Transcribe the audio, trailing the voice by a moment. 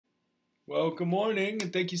Well, good morning,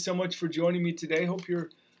 and thank you so much for joining me today. Hope you're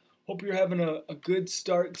having a good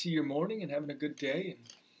start to your morning and having a good day.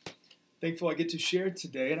 And thankful I get to share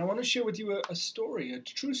today. And I want to share with you a story, a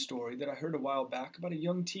true story that I heard a while back about a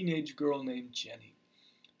young teenage girl named Jenny.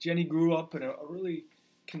 Jenny grew up in a really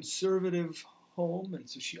conservative home, and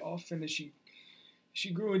so she often, as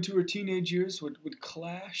she grew into her teenage years, would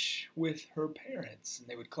clash with her parents, and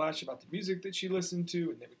they would clash about the music that she listened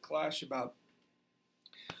to, and they would clash about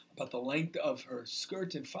the length of her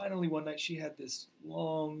skirt. And finally, one night, she had this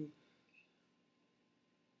long,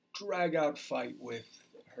 drag out fight with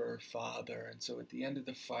her father. And so at the end of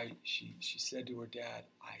the fight, she said to her dad,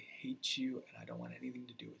 "I hate you and I don't want anything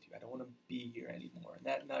to do with you. I don't want to be here anymore." And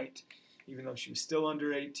that night, even though she was still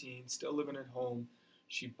under 18, still living at home,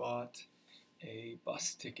 she bought a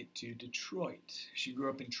bus ticket to Detroit. She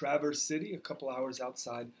grew up in Traverse City, a couple hours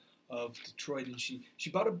outside of Detroit, and she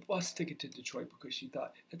bought a bus ticket to Detroit because she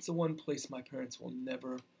thought that's the one place my parents will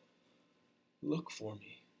never look for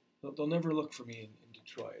me. They'll never look for me in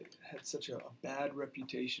Detroit. It had such a bad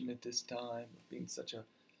reputation at this time of being such a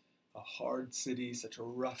hard city, such a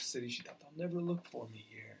rough city. She thought they'll never look for me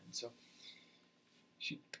here, and so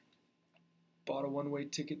she bought a one-way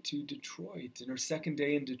ticket to Detroit. In her second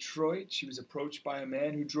day in Detroit, she was approached by a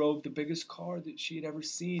man who drove the biggest car that she had ever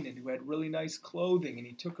seen and who had really nice clothing. And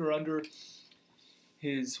he took her under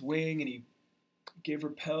his wing and he gave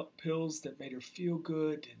her pills that made her feel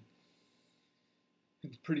good.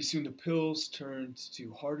 And pretty soon the pills turned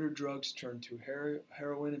to harder drugs, turned to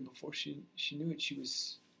heroin. And before she knew it, she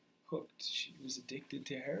was hooked. She was addicted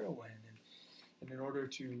to heroin. And in order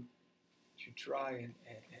to try and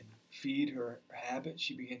feed her habit,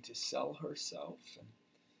 she began to sell herself, and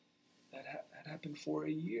that happened for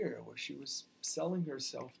a year, where she was selling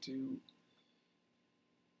herself to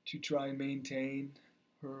try and maintain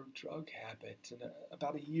her drug habit. And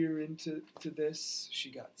about a year into this, she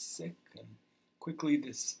got sick, and quickly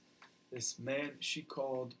this man she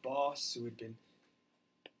called boss, who had been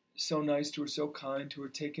so nice to her, so kind to her,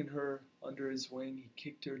 taken her under his wing, he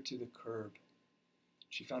kicked her to the curb.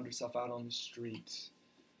 She found herself out on the street,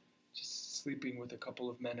 just sleeping with a couple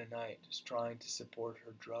of men a night, just trying to support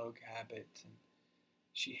her drug habit. And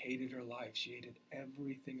she hated her life. She hated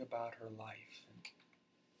everything about her life. And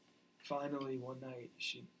finally, one night,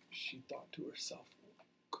 she thought to herself,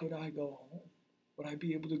 could I go home? Would I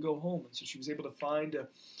be able to go home? And so she was able to find a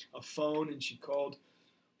phone, and she called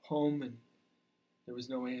home, and there was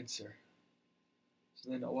no answer. So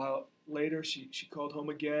then a while later, she called home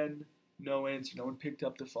again. No answer. No one picked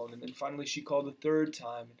up the phone. And then finally she called a third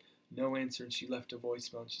time. No answer. And she left a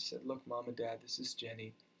voicemail. And she said, "Look, Mom and Dad, this is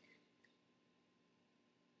Jenny.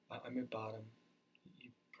 I'm at bottom.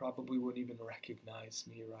 You probably wouldn't even recognize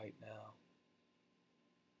me right now.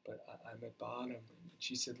 But I'm at bottom." And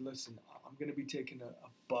she said, "Listen, I'm going to be taking a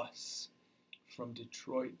bus from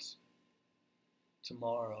Detroit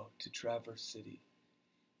tomorrow to Traverse City.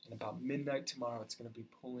 And about midnight tomorrow, it's going to be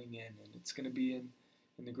pulling in. And it's going to be in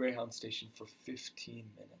the Greyhound station for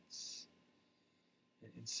 15 minutes.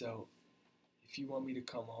 And so, if you want me to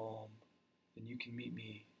come home, then you can meet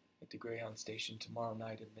me at the Greyhound station tomorrow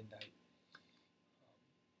night at midnight."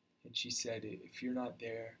 And she said, "If you're not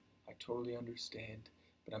there, I totally understand,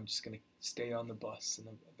 but I'm just going to stay on the bus,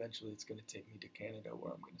 and eventually it's going to take me to Canada,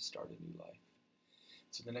 where I'm going to start a new life."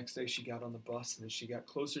 So the next day she got on the bus, and as she got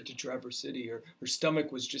closer to Traverse City, her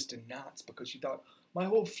stomach was just in knots, because she thought, my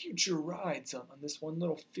whole future rides on this one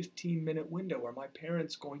little 15-minute window. Are my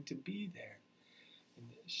parents going to be there?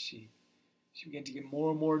 And she began to get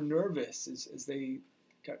more and more nervous as they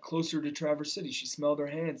got closer to Traverse City. She smelled her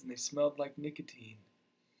hands, and they smelled like nicotine.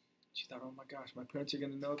 She thought, oh my gosh, my parents are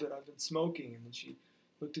going to know that I've been smoking. And then she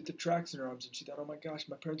looked at the tracks in her arms, and she thought, oh my gosh,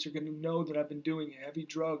 my parents are going to know that I've been doing heavy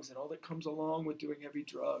drugs and all that comes along with doing heavy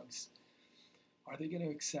drugs. Are they going to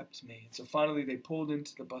accept me? And so finally they pulled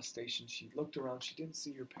into the bus station. She looked around. She didn't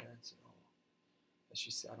see her parents at all as she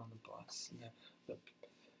sat on the bus. And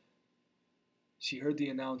she heard the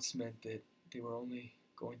announcement that they were only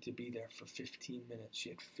going to be there for 15 minutes. She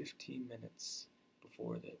had 15 minutes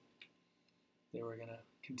before they were going to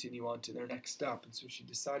continue on to their next stop. And so she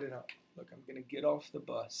decided, look, I'm going to get off the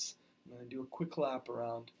bus. I'm going to do a quick lap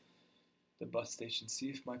around the bus station, see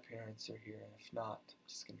if my parents are here. And if not, I'm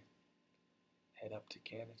just going to head up to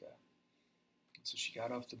Canada. And so she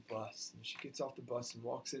got off the bus, and she gets off the bus and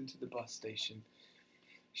walks into the bus station.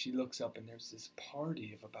 She looks up, and there's this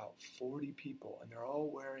party of about 40 people, and they're all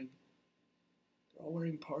wearing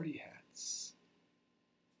party hats.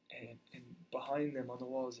 And behind them on the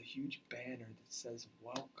wall is a huge banner that says,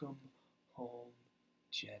 "Welcome home,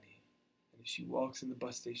 Jenny." And as she walks in the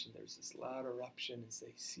bus station, there's this loud eruption as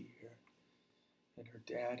they see her. and her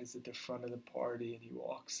dad is at the front of the party, and he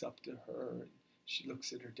walks up to her, and she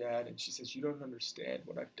looks at her dad, and she says, "You don't understand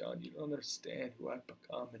what I've done. You don't understand who I've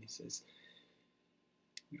become." And he says,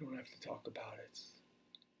 "We don't have to talk about it.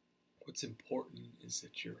 What's important is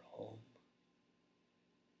that you're home."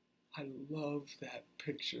 I love that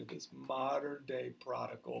picture, this modern day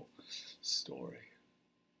prodigal story.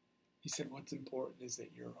 He said, "What's important is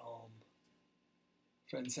that you're home."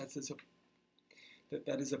 Friends, that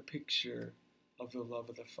is a picture of the love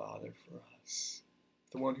of the Father for us.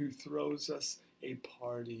 The one who throws us a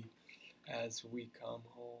party as we come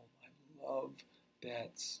home. I love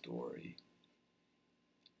that story.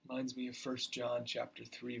 Reminds me of 1 John chapter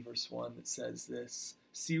 3, verse 1 that says this: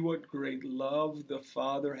 "See what great love the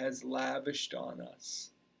Father has lavished on us,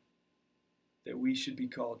 that we should be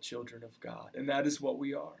called children of God." And that is what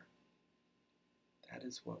we are. That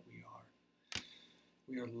is what we are.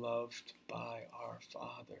 We are loved by our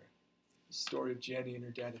Father. The story of Jenny and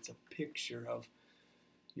her dad, it's a picture of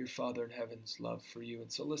your Father in heaven's love for you.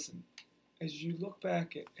 And so listen, as you look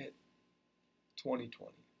back at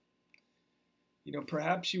 2020,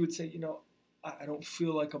 perhaps you would say, I don't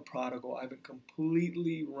feel like a prodigal. I haven't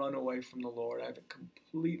completely run away from the Lord. I haven't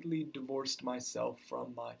completely divorced myself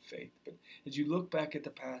from my faith. But as you look back at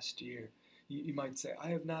the past year, you might say, I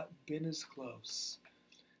have not been as close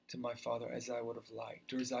to my Father as I would have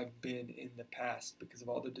liked, or as I've been in the past because of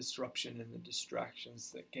all the disruption and the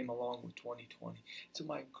distractions that came along with 2020. So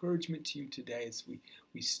my encouragement to you today as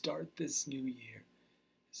we start this new year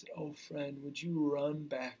is, oh friend, would you run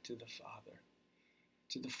back to the Father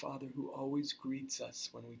who always greets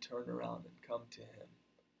us when we turn around and come to Him,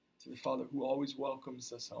 to the Father who always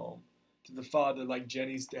welcomes us home, to the Father like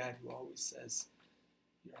Jenny's dad who always says,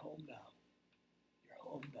 "You're home now, you're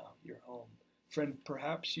home now, you're home." Friend,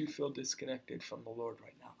 perhaps you feel disconnected from the Lord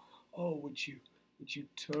right now. Oh, would you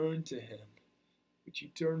turn to Him? Would you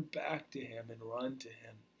turn back to Him and run to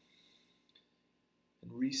Him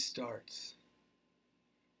and restart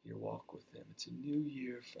your walk with Him? It's a new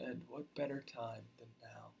year, friend. What better time than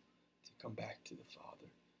now to come back to the Father?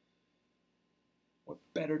 What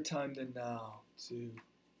better time than now to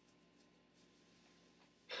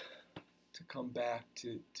come back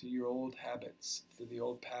to your old habits, to the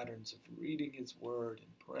old patterns of reading His Word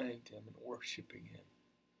and praying to Him and worshiping Him.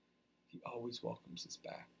 He always welcomes us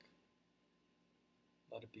back.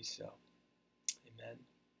 Let it be so. Amen.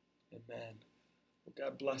 Amen. Well,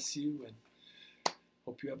 God bless you, and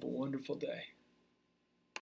hope you have a wonderful day.